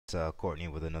It's Courtney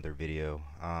with another video.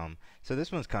 So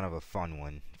this one's kind of a fun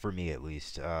one for me, at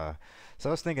least. So I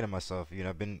was thinking to myself,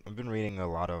 I've been reading a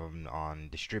lot of 'em on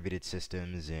distributed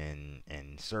systems and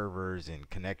servers and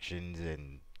connections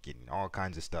and getting all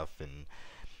kinds of stuff. And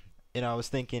I was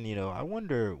thinking, I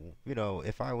wonder,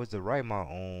 if I was to write my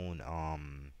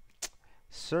own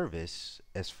service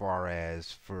as far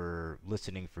as for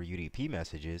listening for UDP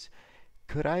messages,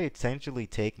 could I essentially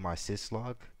take my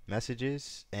syslog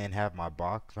messages and have my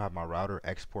router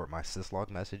export my syslog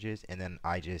messages, and then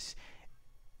I just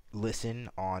listen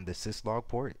on the syslog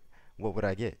port? What would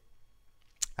I get?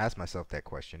 Ask myself that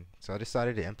question. So I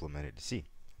decided to implement it to see.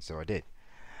 So I did.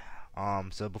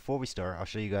 So before we start, I'll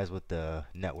show you guys what the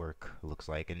network looks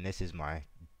like, and this is my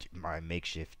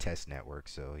makeshift test network.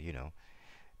 So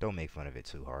don't make fun of it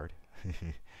too hard.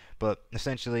 But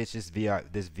essentially, it's just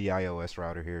this VIOS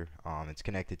router here. It's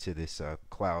connected to this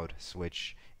cloud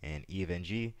switch and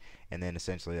EVNG, and then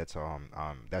essentially that's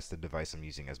the device I'm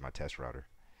using as my test router.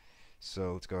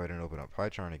 So let's go ahead and open up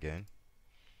PyCharm again.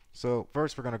 So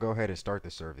first, we're going to go ahead and start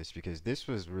the service, because this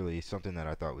was really something that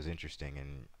I thought was interesting,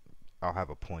 and I'll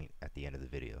have a point at the end of the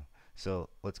video. So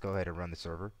let's go ahead and run the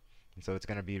server. And so it's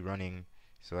going to be running.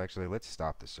 So actually, let's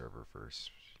stop the server first,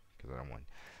 because I don't want.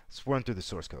 Let's run through the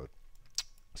source code.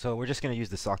 So we're just going to use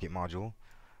the socket module,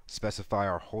 specify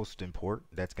our host and port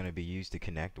that's going to be used to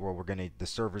connect. Well, the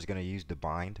server's going to use the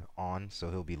bind on,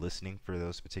 so he'll be listening for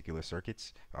those particular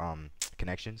circuits,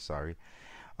 connections. Sorry.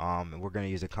 We're going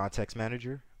to use a context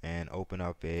manager and open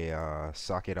up a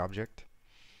socket object.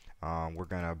 We're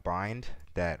going to bind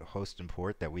that host and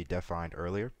port that we defined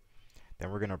earlier. Then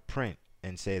we're going to print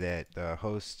and say that the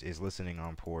host is listening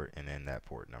on port and then that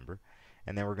port number.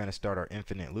 And then we're going to start our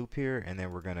infinite loop here, and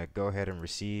then we're going to go ahead and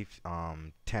receive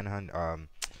 1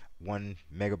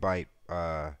 megabyte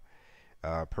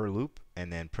per loop,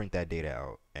 and then print that data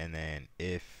out. And then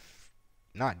if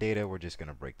not data, we're just going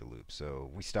to break the loop. So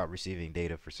we stop receiving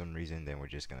data for some reason, then we're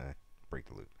just going to break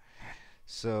the loop.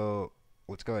 So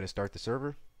let's go ahead and start the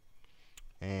server.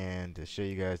 And to show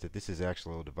you guys that this is the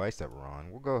actual device that we're on,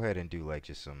 we'll go ahead and do like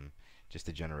just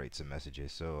to generate some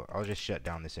messages. So I'll just shut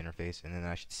down this interface, and then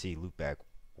I should see loopback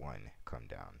 1 come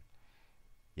down.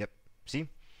 Yep, see?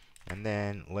 And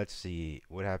then let's see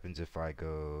what happens if I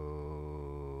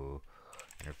go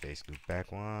interface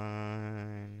loopback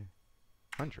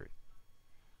 100.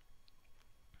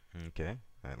 Okay,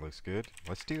 that looks good.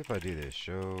 Let's do if I do this,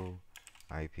 show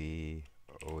IP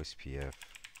OSPF,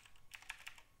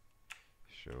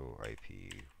 show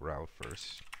IP route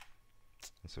first.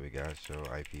 So we got show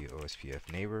IP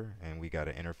OSPF neighbor, and we got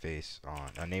an interface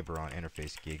on a neighbor on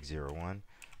interface gig 01.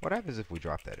 What happens if we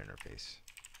drop that interface?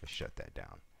 Let's shut that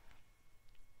down.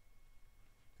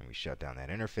 And we shut down that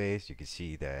interface. You can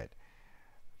see that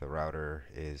the router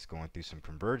is going through some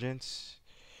convergence.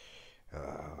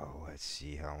 Let's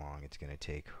see how long it's going to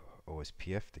take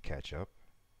OSPF to catch up.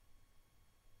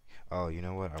 Oh, you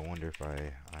know what? I wonder if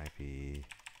I IP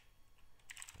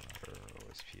router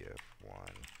OSPF 1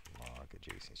 log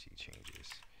adjacency changes.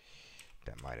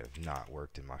 That might have not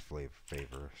worked in my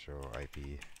favor. Show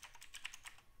IP.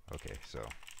 Okay, so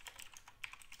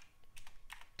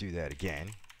do that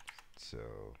again.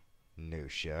 So no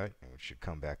shut. It should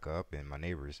come back up, and my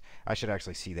neighbors. I should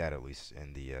actually see that at least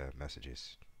in the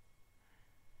messages.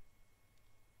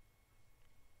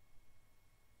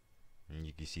 And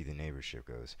you can see the neighborship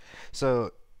goes.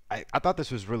 So I thought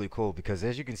this was really cool, because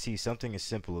as you can see, something as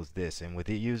simple as this, and with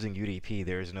it using UDP,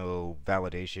 there's no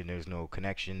validation, there's no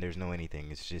connection, there's no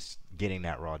anything. It's just getting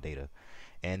that raw data.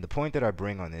 And the point that I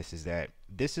bring on this is that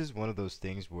this is one of those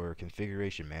things where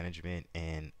configuration management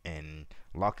and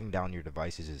locking down your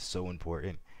devices is so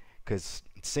important. Because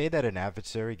say that an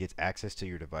adversary gets access to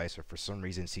your device, or for some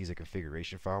reason sees a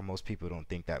configuration file, most people don't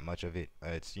think that much of it.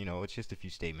 It's just a few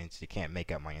statements. You can't make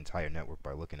out my entire network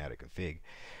by looking at a config.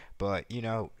 But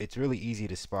it's really easy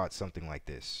to spot something like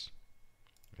this.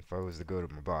 If I was to go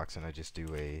to my box and I just do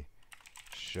a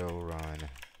show run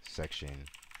section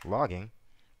logging,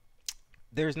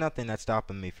 there's nothing that's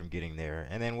stopping me from getting there.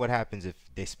 And then what happens if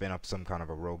they spin up some kind of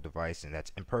a rogue device and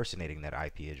that's impersonating that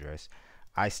IP address?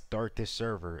 I start this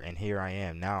server, and here I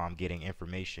am. Now I'm getting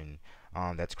information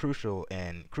that's crucial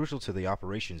to the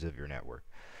operations of your network.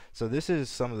 So this is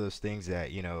some of those things that,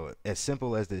 as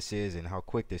simple as this is and how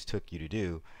quick this took you to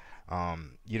do,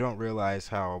 you don't realize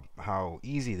how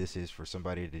easy this is for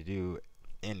somebody to do,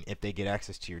 and if they get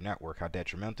access to your network, how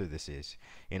detrimental this is.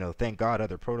 Thank God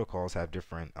other protocols have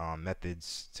different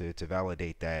methods to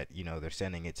validate that they're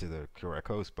sending it to the correct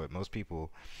host, but most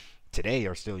people today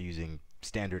are still using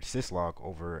standard syslog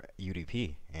over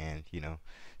UDP, and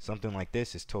something like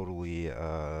this is totally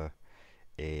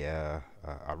a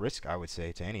risk, I would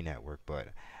say, to any network. But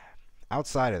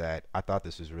outside of that, I thought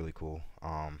this was really cool.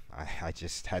 I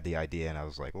just had the idea and I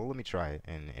was like, well, let me try it,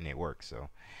 and it works. So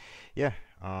yeah,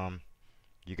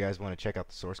 you guys want to check out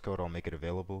the source code? I'll make it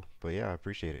available. But yeah, I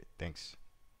appreciate it. Thanks.